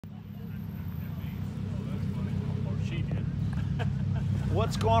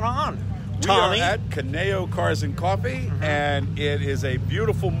what's going on, Tommy? We are at CONEJO Cars and Coffee, and it is a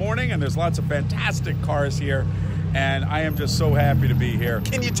beautiful morning, and there's lots of fantastic cars here, and I am just so happy to be here.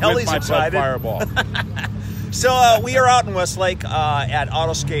 Can you tell with he's my excited? Fireball. So we are out in Westlake at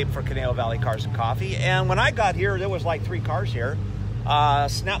Autoscape for CONEJO Valley Cars and Coffee, and when I got here, there was like 3 cars here.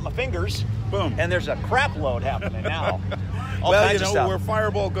 Snap my fingers, Boom. and there's a crap load happening now. All Well, kinds you of know, stuff. where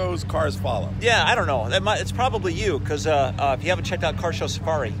Fireball goes, cars follow. Yeah, I don't know. It's probably you, because if you haven't checked out Car Show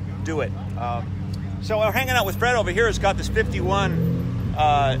Safari, do it. So we're hanging out with Fred over here. He's got this 51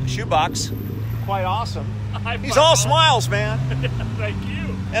 shoebox. Quite awesome. He's all smiles, man. Thank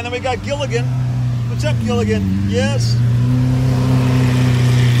you. And then we got Gilligan. What's up, Gilligan? Yes.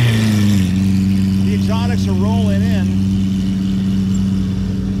 The exotics are rolling in.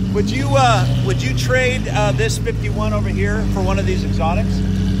 Would you trade this 51 over here for one of these exotics?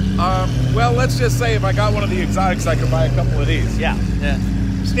 Well, let's just say if I got one of the exotics, I could buy a couple of these. Yeah.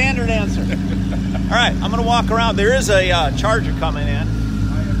 Standard answer. All right, I'm going to walk around. There is a Charger coming in.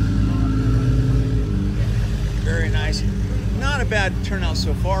 Very nice. Not a bad turnout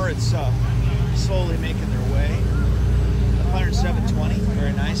so far. It's slowly making their way. 10720.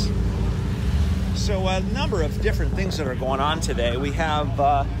 Very nice. So a number of different things that are going on today. We have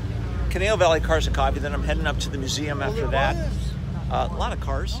CONEJO Valley Cars and Coffee. Then I'm heading up to the museum after that. A lot of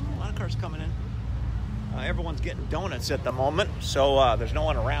cars coming in. Everyone's getting donuts at the moment, so there's no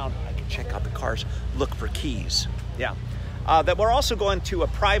one around. I can check out the cars, look for keys. Yeah. That we're also going to a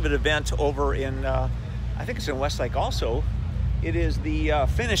private event over in, I think it's in Westlake also. It is the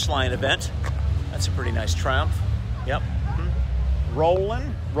Finish Line event. That's a pretty nice Triumph. Yep.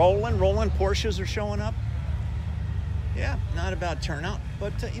 Rolling. Porsches are showing up. Yeah, not a bad turnout.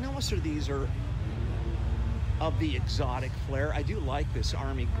 But you know, most of these are of the exotic flair. I do like this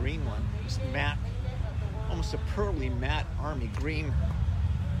army green one. It's matte, almost a pearly matte army green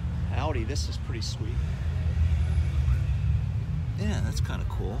Audi. This is pretty sweet. Yeah, that's kind of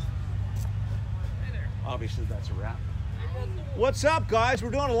cool. Obviously, that's a wrap. What's up, guys?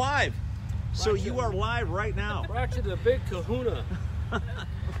 We're doing it live. So you are live right now. Brought you the big kahuna.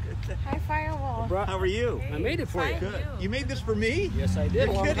 Hi, Firewall. How are you? I made it for you. Good. You made this for me? Yes, I did. You're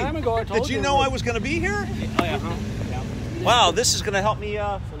A long kidding. time ago, I told Did you. you know I was going to be here? Oh, yeah. Yeah. Wow, this is going to help me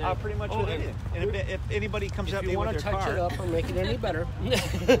pretty much with anything. And If if anybody comes at you me with want their to touch car, it up or make it any better,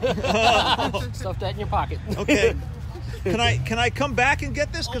 stuff that in your pocket. okay. Can I come back and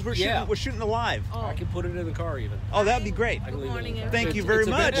get this because Yeah. we're shooting live? I can put it in the car even. Oh, that'd be great. I can leave it in the car. Thank you very It's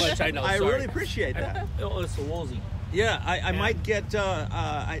a bit much. I know. I sorry. really appreciate that. Oh, it's a Woolsey. Yeah, I might get.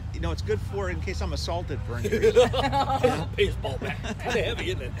 It's good for in case I'm assaulted for any reason. Baseball bat. Kind of heavy,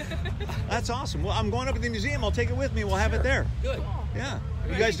 isn't it? That's awesome. Well, I'm going up to the museum. I'll take it with me. We'll have it there. Good. Yeah.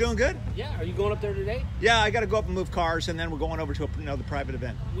 You guys doing good? Yeah. Are you going up there today? Yeah, I got to go up and move cars, and then we're going over to another private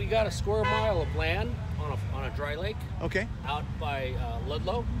event. We got a square mile of land on a dry lake Okay. out by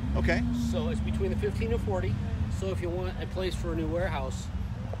Ludlow. Okay. So it's between the 15 and 40. So if you want a place for a new warehouse,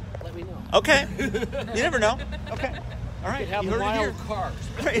 let me know. Okay. You never know. Okay. All right. You could have You a heard it mile here. of cars.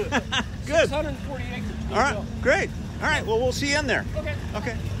 Great. Good. 640 acres. All right. Great. All right. Well, we'll see you in there. Okay.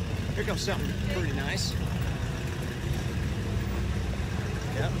 Okay. Here comes something pretty nice.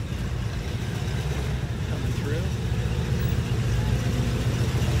 Yep. Coming through.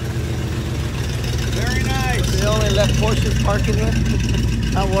 Very nice. They only left Porsches parking here?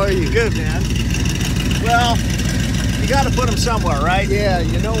 How are you? Good, man. Well, you got to put them somewhere, right? Yeah,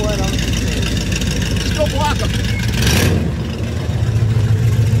 you know what? Let's go block them.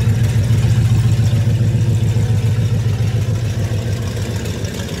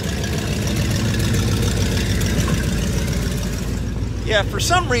 Yeah, for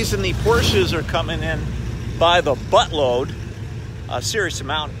some reason the Porsches are coming in by the buttload, a serious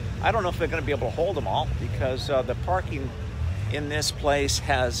amount. I don't know if they're going to be able to hold them all because the parking in this place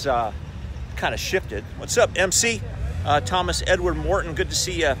has kind of shifted. What's up, MC? Thomas Edward Morton, good to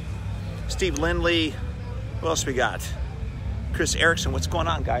see you. Steve Lindley. Who else we got? Chris Erickson. What's going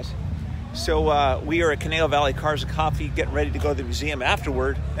on, guys? So we are at CONEJO Valley Cars and Coffee, getting ready to go to the museum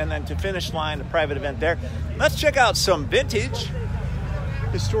afterward, and then to Finish Line, a private event there. Let's check out some vintage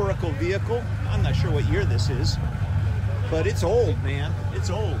historical vehicle. I'm not sure what year this is, but it's old, man. It's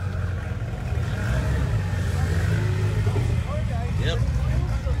old. Yep.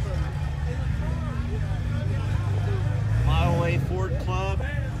 Mile Way Ford Club.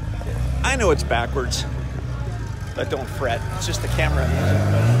 I know it's backwards, but don't fret. It's just the camera music.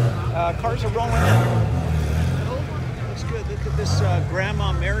 But cars are rolling in. Looks good. Look at this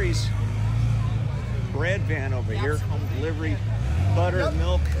Grandma Mary's bread van over here. Home delivery, butter,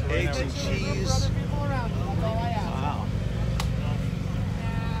 milk, eggs, and cheese. Wow.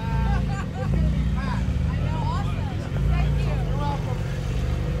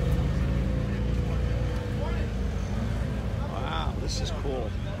 This is cool.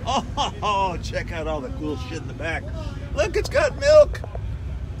 Oh, check out all the cool shit in the back. Look, it's got milk.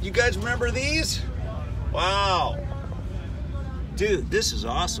 You guys remember these? Wow. Dude, this is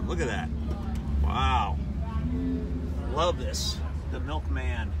awesome. Look at that. Wow. Love this. The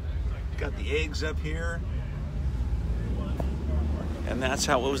milkman. Got the eggs up here. And that's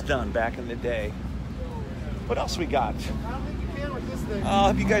how it was done back in the day. What else we got?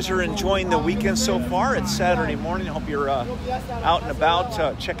 Hope you guys are enjoying the weekend so far. It's Saturday morning. I hope you're out and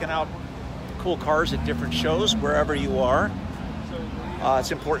about checking out cool cars at different shows, wherever you are.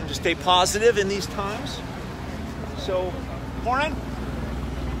 It's important to stay positive in these times. So, morning.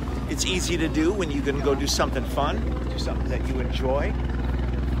 It's easy to do when you can go do something fun, do something that you enjoy.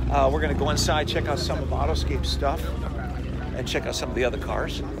 We're going to go inside, check out some of Autoscape's stuff, and check out some of the other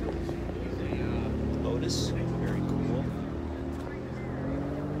cars. Lotus, very cool.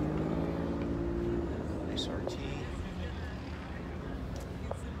 Nice RT.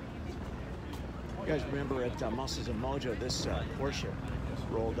 You guys remember at Muscles and Mojo, this Porsche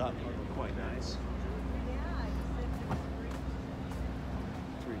rolled up, quite nice.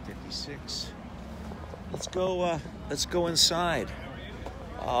 356. Let's go inside.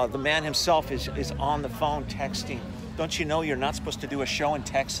 The man himself is on the phone texting. Don't you know you're not supposed to do a show and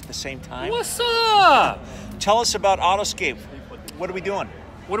text at the same time? What's up? Tell us about Autoscape. What are we doing?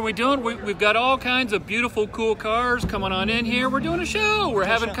 What are we doing? We've got all kinds of beautiful, cool cars coming on in here. We're doing a show. We're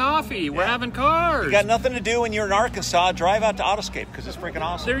having coffee. We're having cars. You got nothing to do when you're in Arkansas. Drive out to Autoscape because it's freaking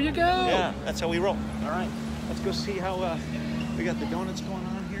awesome. There you go. Yeah, that's how we roll. All right, let's go see how we got the donuts going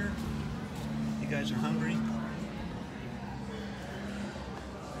on here. You guys are hungry?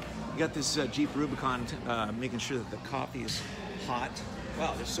 You got this Jeep Rubicon making sure that the coffee is hot.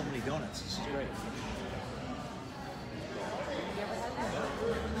 Wow, there's so many donuts. This is great.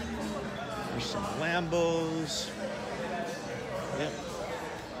 There's some Lambos. Yep.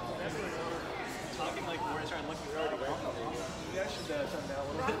 Talking like we're trying to look where to go. You guys should turn down a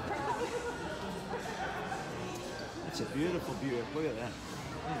little bit. That's a beautiful Buick. Look at that.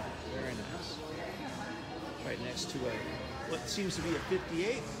 Very nice. Right next to what seems to be a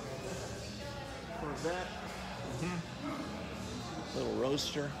 58. Corvette. Little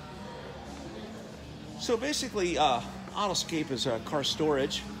roadster. So basically, Autoscape is car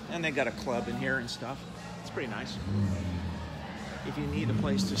storage, and they got a club in here and stuff. It's pretty nice. If you need a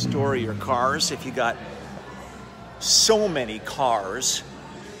place to store your cars, if you got so many cars,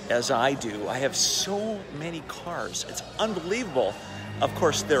 as I do, I have so many cars. It's unbelievable. Of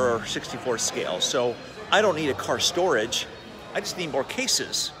course, there are 64 scales, so I don't need a car storage. I just need more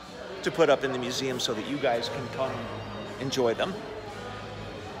cases to put up in the museum so that you guys can come enjoy them.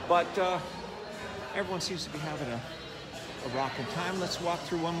 But everyone seems to be having a rocking time. Let's walk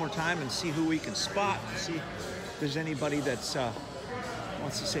through one more time and see who we can spot. See if there's anybody that's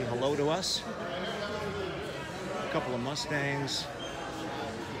wants to say hello to us. A couple of Mustangs.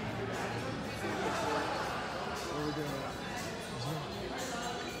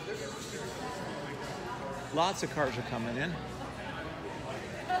 Lots of cars are coming in.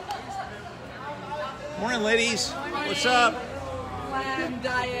 Morning, ladies. Morning. What's up? Bland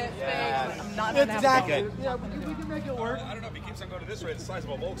diet, babe. I'm not gonna have Okay. Yeah, we can make it work. I don't know if he keeps on going to this rate. It's the size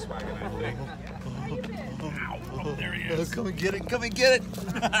of a Volkswagen, I think. Oh, there he is. Come and get it. Come and get it.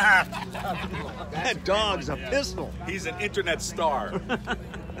 That dog's a pistol. He's an internet star.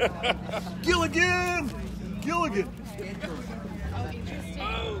 Gilligan. Gilligan.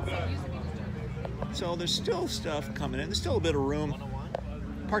 So there's still stuff coming in. There's still a bit of room.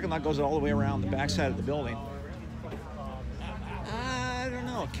 Parking lot goes all the way around the backside of the building. I don't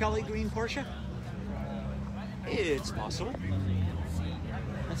know. Kelly green Porsche? It's possible.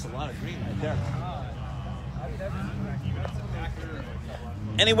 That's a lot of green right there.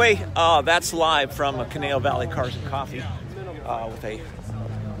 Anyway, that's live from CONEJO Valley Cars and Coffee.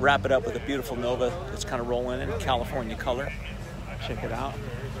 Wrap it up with a beautiful Nova that's kind of rolling in California color. Check it out.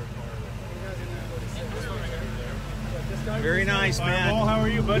 Very nice, man. How are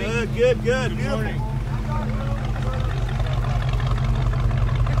you, buddy? Good, good, good. Good morning.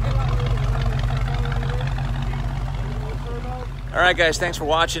 All right, guys, thanks for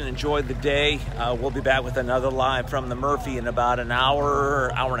watching. Enjoy the day. We'll be back with another live from the Murphy in about an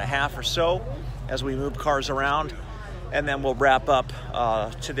hour, hour and a half or so as we move cars around. And then we'll wrap up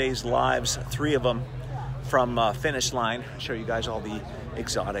today's lives, 3 of them from Finish Line. Show you guys all the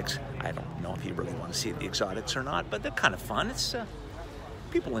exotics. I don't know if you really want to see the exotics or not, but they're kind of fun. It's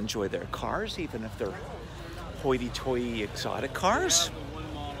people enjoy their cars, even if they're hoity-toity exotic cars.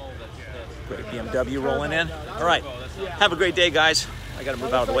 Great BMW rolling in. All right, have a great day, guys. I got to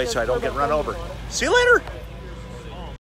move out of the way so I don't get run over. See you later.